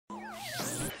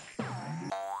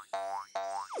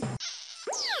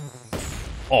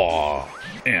Aw,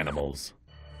 animals.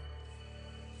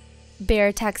 Bear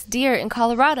attacks deer in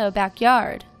Colorado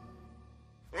backyard.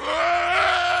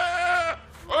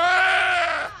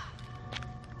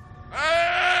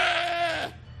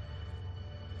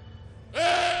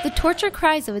 The tortured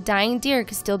cries of a dying deer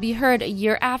could still be heard a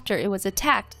year after it was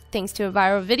attacked, thanks to a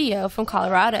viral video from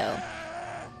Colorado.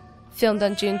 Filmed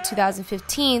on June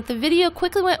 2015, the video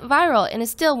quickly went viral and is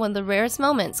still one of the rarest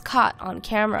moments caught on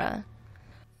camera.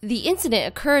 The incident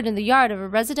occurred in the yard of a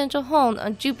residential home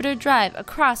on Jupiter Drive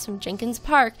across from Jenkins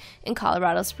Park in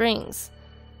Colorado Springs.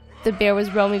 The bear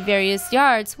was roaming various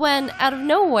yards when, out of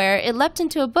nowhere, it leapt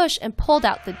into a bush and pulled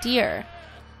out the deer.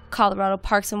 Colorado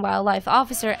Parks and Wildlife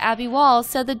Officer Abby Walls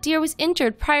said the deer was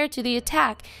injured prior to the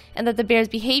attack and that the bear's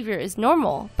behavior is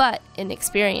normal, but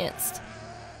inexperienced.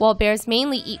 While bears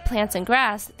mainly eat plants and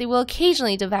grass, they will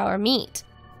occasionally devour meat.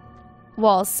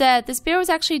 Walls said this bear was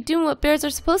actually doing what bears are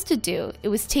supposed to do. It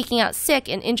was taking out sick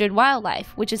and injured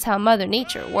wildlife, which is how Mother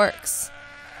Nature works.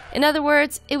 In other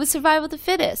words, it was survival of the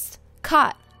fittest,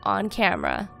 caught on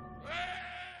camera.